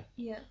grenadier?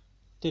 Yeah.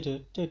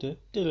 It's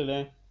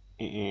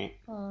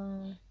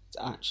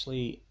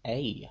actually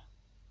A.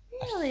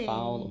 Really? A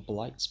foul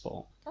blight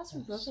spawn. That's a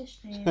rubbish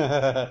name.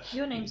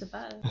 Your names are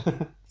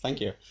better.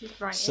 Thank you.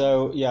 She's right.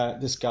 So yeah,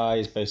 this guy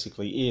is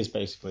basically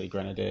a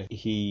grenadier.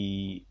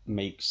 He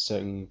makes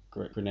certain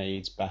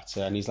grenades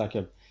better, and he's like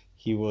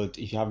he would,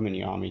 if you have him in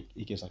your army,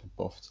 he gives like a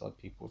buff to like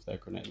people with their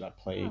grenade, like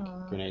plague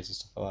grenades and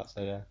stuff like that.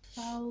 So yeah.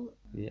 Well,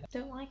 yeah.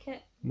 Don't like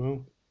it.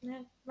 No.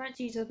 No. Right,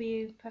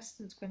 GW,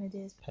 Pestilence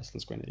Grenadiers.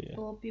 Pestilence Grenadier.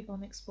 Or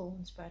Bubonic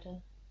Spawn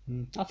Spreader.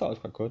 I thought it was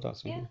quite good,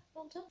 actually. Yeah,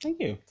 well done. Thank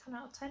you. 10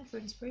 out of 10 for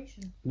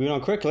inspiration. Moving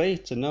on quickly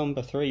to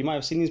number 3. You might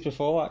have seen these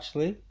before,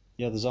 actually.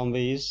 Yeah, the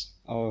zombies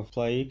of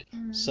Plague.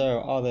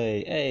 So, are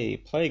they A,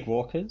 Plague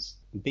Walkers,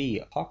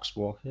 B, Pox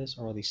Walkers,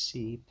 or are they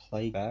C,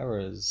 Plague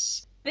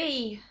Bearers?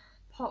 B,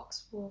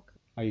 Pox Walkers.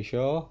 Are you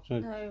sure?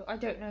 No, I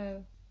don't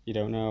know. You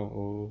don't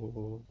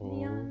know?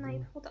 Yeah,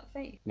 no, hold that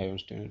face. Maybe I'm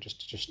just doing it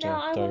just no,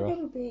 I throw you want off.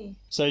 to go B.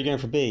 So you're going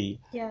for B?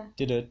 Yeah.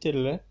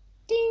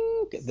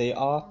 Ding! They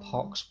are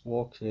Pox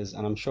Walkers,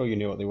 and I'm sure you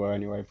knew what they were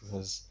anyway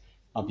because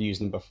I've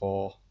used them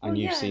before, and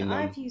you've seen them.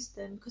 I've used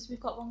them because we've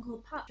got one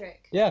called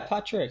Patrick. Yeah,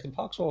 Patrick, the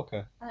Pox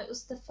Walker. And it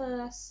was the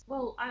first,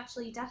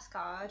 actually, Death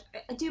Guard.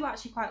 I do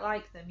actually quite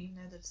like them, even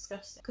though they're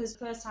disgusting. Because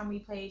the first time we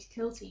played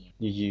Kill Team,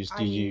 you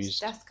used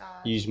Death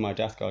Guard. You used my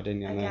Death Guard,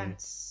 didn't you?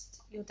 Against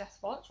your Death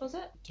Watch, was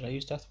it? Did I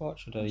use Death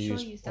Watch or did I sure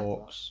use you used Death Orcs?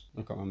 Watch.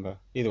 I can't remember.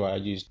 Either way, I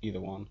used either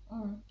one.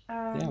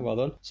 Yeah, well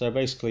done. So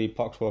basically,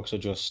 Poxwalkers are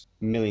just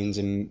millions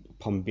and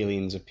upon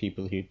billions of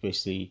people who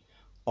basically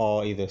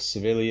are either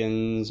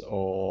civilians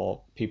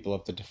or people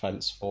of the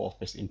Defence Force,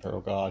 basically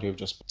Imperial Guard, who have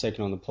just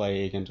taken on the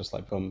plague and just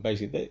like become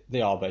basically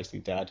they are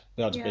basically dead.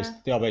 They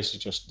are basically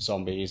just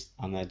zombies,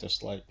 and they're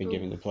just like been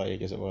given the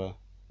plague, as it were.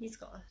 He's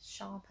got a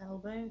sharp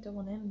elbow. Don't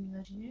want him,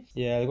 imagine you.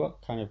 Yeah, they've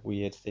got kind of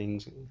weird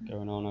things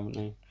going on, haven't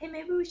they? Hey,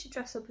 maybe we should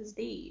dress up as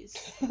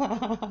these.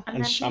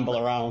 and shamble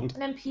around.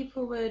 And then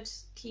people would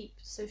keep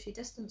social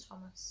distance from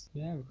us.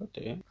 Yeah, we could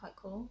do it. Quite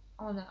cool.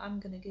 Oh no, I'm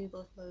going to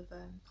Google if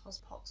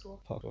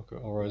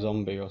Poxwalker or a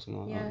zombie or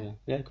something like that.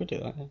 Yeah, you could do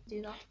that. Yeah.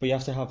 Do that. But you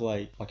have to have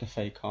like a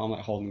fake arm,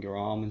 like holding your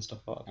arm and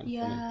stuff like that.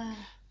 Yeah. Funny.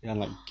 Yeah, and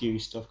like goo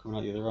stuff coming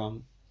out the other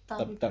arm.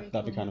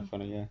 That'd be kind of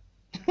funny, yeah.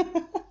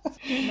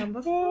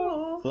 Number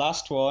 4.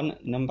 Last one,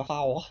 number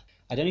 4.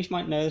 I don't know if you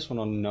might know this one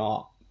or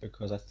not,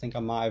 because I think I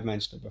might have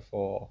mentioned it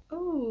before.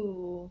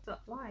 Ooh,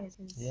 that flies.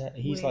 Yeah,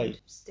 he's weird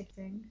like stick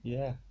thing.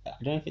 Yeah, I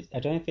don't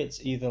know if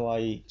it's either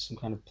like some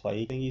kind of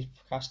plague thing he's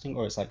casting,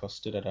 or it's like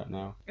custard. I don't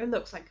know. It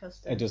looks like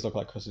custard. It does look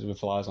like custard with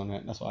flies on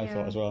it. That's what I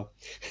thought as well.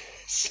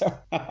 So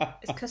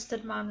is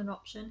Custard Man an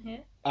option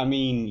here? I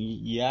mean,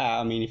 yeah.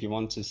 I mean, if you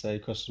want to say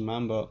Custard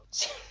Man, but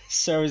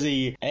so is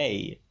he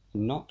A,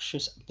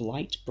 noxious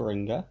blight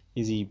bringer?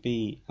 Is he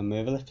B, a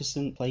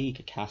maleficent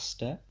plague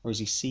caster? Or is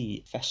he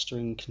C,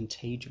 festering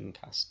contagion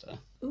caster?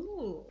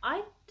 Ooh,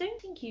 I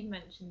don't think think you've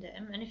mentioned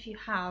him, and if you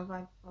have,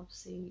 I've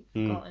obviously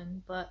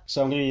forgotten. But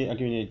so I'm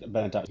giving you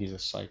Benedict. He's a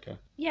psyker.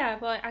 yeah,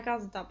 well, I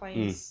gathered that by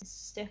his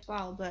stiff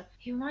well. But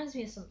he reminds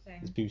me of something.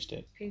 It's poo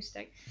stick. Poo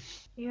stick.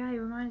 Yeah, he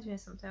reminds me of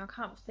something. I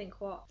can't think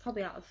what.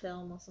 Probably out of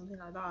film or something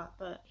like that.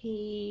 But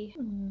he.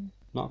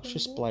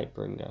 Noxious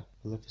Blightbringer,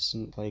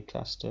 Maleficent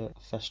Plaguecaster,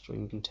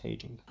 Festering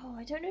Contagion. Oh,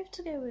 I don't know if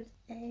to go with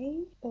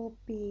A or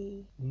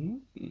B.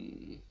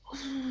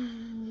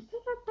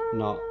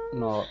 Not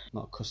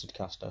Custard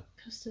Caster.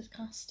 Custard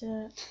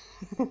Caster.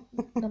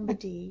 Number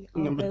D.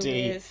 Number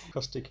D. With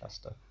Custard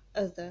Caster.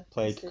 other.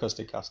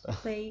 Custard Caster.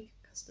 Plague.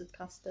 Custard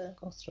Caster.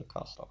 Custard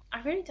Caster.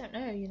 I really don't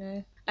know, you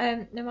know.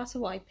 No matter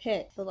what I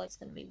pick, I feel like it's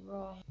going to be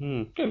wrong.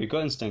 Go with your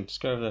gut instinct.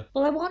 Just go over there.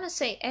 Well, I want to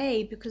say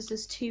A because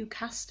there's 2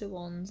 caster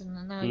ones,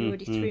 and now you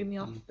already threw me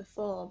off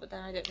before, but then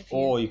I don't know if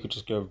Or you could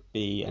just go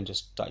B and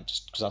just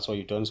because that's all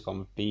you've done is gone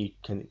with B,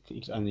 and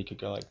you could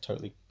go like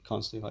totally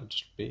constantly like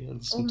just B.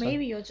 Or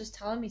maybe you're just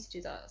telling me to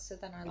do that, so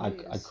then I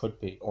lose. I could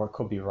be, or it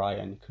could be right,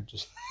 and you could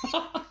just.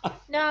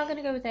 No, I'm going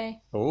to go with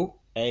A. Oh,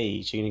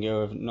 A. So you're gonna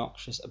go with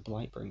Noxious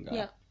Blightbringer.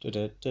 Yeah. It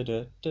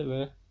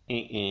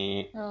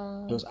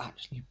was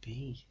actually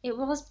B. It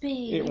was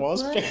B. It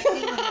was B.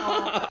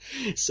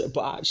 So,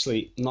 but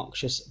actually,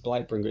 Noxious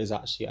Blightbringer is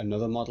actually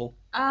another model.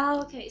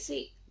 Oh, okay.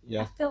 See,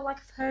 Yeah. I feel like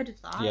I've heard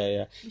of that.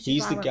 Yeah. which is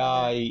He's why the I went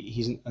guy.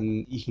 with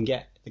And you can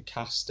get the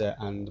caster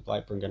and the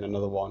Blightbringer, and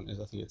another one is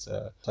I think it's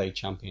a Plague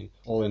Champion,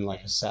 all in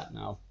like a set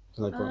now.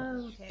 it.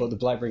 Oh, okay. But the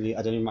Blightbringer,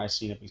 I don't even might have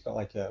seen it. But he's got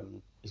like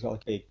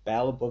a big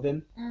bell above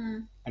him, Mm.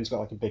 and he's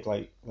got like a big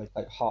like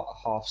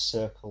half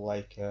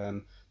circle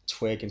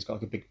twig, and he's got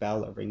like a big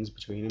bell that rings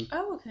between him.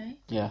 Oh, okay.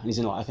 Yeah, and he's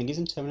in I think he's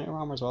in Terminator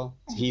armor as well.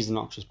 So he's the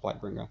Noxious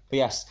Blightbringer. But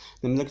yes,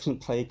 the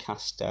Maleficent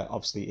Plaguecaster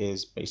obviously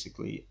is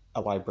basically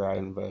a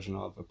librarian version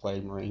of a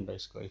Plague Marine,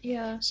 basically.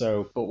 Yeah.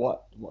 So, but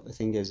what the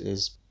thing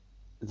is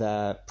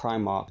their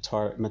primarch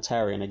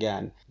Mortarion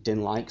again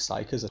didn't like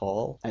psychers at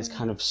all, and it's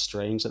kind of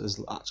strange that there's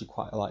actually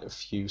quite a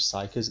few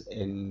psychers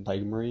in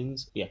Plague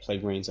Marines. Yeah,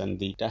 Plague Marines and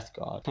the Death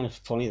Guard. Kind of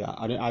funny that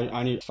I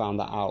only found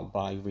that out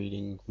by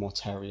reading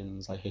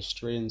Mortarion's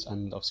history, and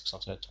obviously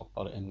because I talked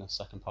about it in the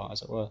second part,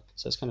 as it were.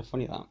 So it's kind of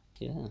funny that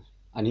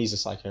and he's a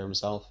psycho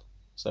himself.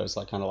 So it's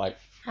kind of like.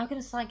 How can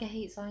a psycho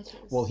hate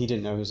psychers? Well, he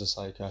didn't know he was a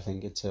psycho, I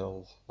think,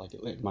 until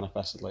it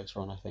manifested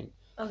later on, I think.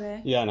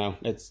 Okay. Yeah, no,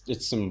 it's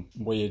some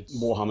weird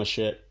Warhammer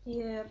shit.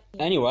 Yeah.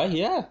 Anyway,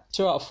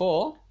 2 out of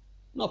 4.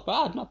 Not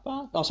bad.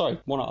 Oh, sorry,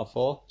 1 out of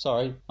 4.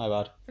 Sorry, my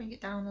bad. Bring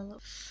it down a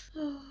little.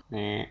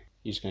 Nah,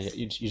 you're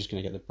just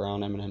gonna get the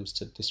brown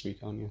M&Ms this week,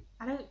 aren't you?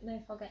 I don't know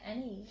if I'll get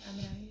any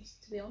M&Ms,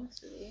 to be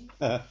honest with you.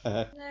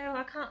 No,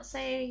 I can't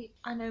say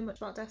I know much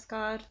about Death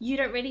Guard. You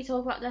don't really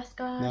talk about Death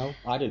Guard? No,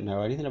 I didn't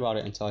know anything about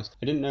it until I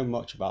didn't know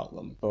much about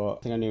them, but I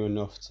think I knew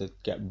enough to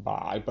get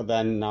by. But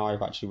then now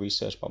I've actually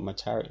researched about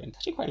Mortarion. It's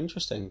actually quite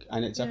interesting,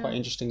 and it's quite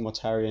interesting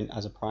Mortarion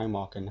as a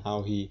Primarch and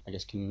how he, I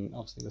guess, can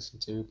obviously listen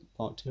to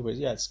part 2. But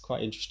yeah, it's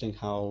quite interesting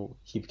how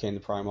he became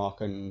the Primarch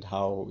and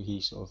how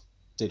he sort of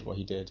did what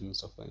he did and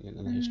stuff like that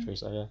in the history.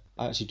 So yeah,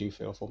 I actually do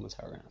feel for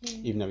Mortarion,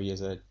 even though he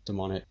is a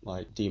demonic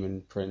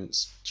demon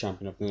prince,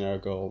 champion of the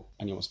Nurgle,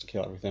 and he wants to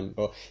kill everything.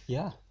 But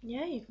yeah,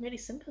 you can really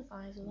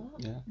sympathise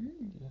with that. Yeah.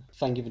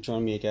 Thank you for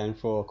joining me again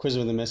for Quiz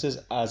with the Missus,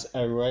 as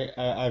every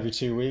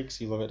 2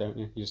 weeks. You love it, don't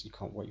you? You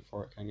can't wait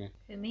for it, can you?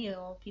 For me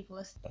or people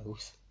listening?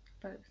 Both.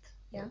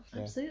 Yeah,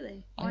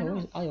 absolutely. I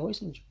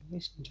always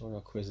enjoy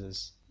our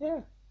quizzes. Yeah.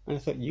 And I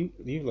thought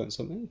you've learned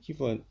something. You've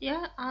learned.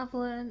 Yeah, I've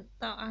learned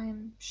that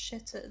I'm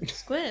shit at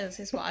this quiz.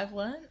 Is what I've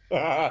learned.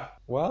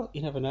 Well,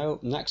 you never know.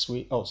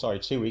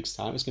 2 weeks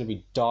time, it's going to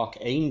be Dark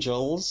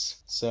Angels.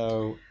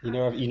 So you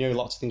know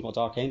lots of things about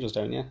Dark Angels,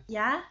 don't you?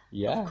 Yeah.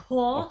 Yeah. Of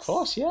course. Of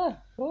course, yeah.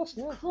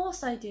 Of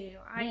course I do.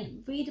 I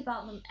read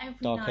about them every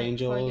Dark night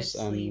Angels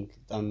before I go to sleep.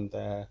 and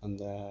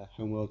their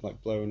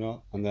homeworld blown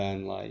up, and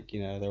then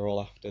they're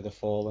all after the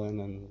Fallen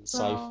and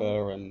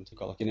Cypher, and they've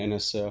got an inner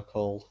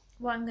circle.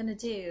 What I'm going to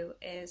do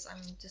is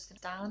I'm just going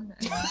to stand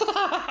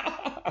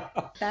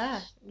and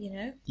there,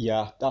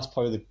 Yeah, that's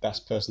probably the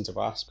best person to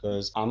ask,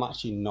 because I'm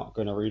actually not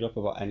going to read up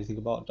about anything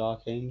about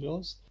Dark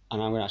Angels,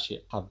 and I'm going to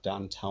actually have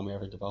Dan tell me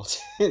everything about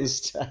it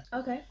instead.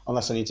 Okay.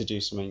 Unless I need to do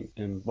something,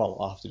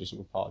 I'll have to do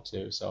something with part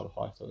 2, so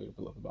I'll have to read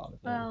a little bit about it.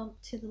 Well,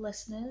 to the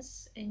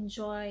listeners,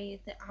 enjoy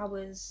the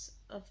hours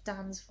of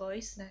Dan's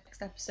voice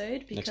next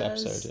episode,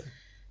 because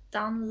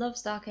Dan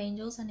loves Dark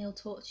Angels, and he'll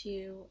talk to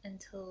you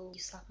until you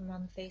slap him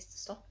around the face to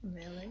stop him,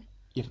 really.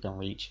 If you can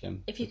reach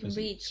him. If you can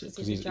reach,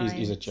 because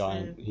he's a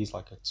giant. So... He's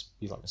like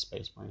a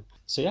space marine.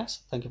 So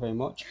yes, thank you very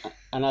much.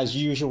 And as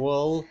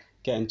usual,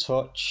 get in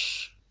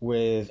touch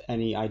with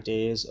any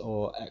ideas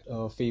or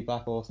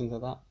feedback or things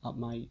like that at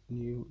my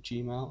new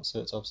Gmail. So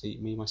it's obviously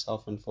me,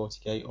 myself, and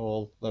 40k,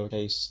 all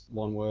lowercase,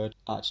 one word,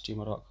 at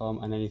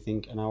gmail.com, and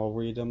anything, and I will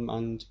read them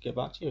and get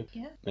back to you.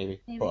 Yeah.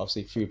 Maybe. But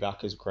obviously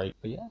feedback is great.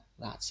 But yeah,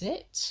 that's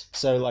it.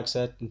 So like I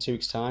said, in 2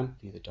 weeks' time,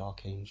 be the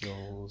Dark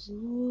Angels.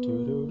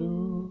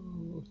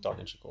 Dark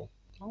Angel call.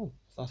 Oh,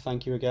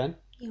 thank you again.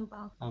 You're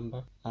welcome,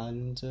 Amber.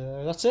 And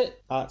that's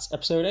it. That's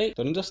episode 8,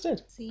 done and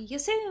dusted. See you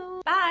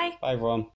soon. Bye. Bye, everyone.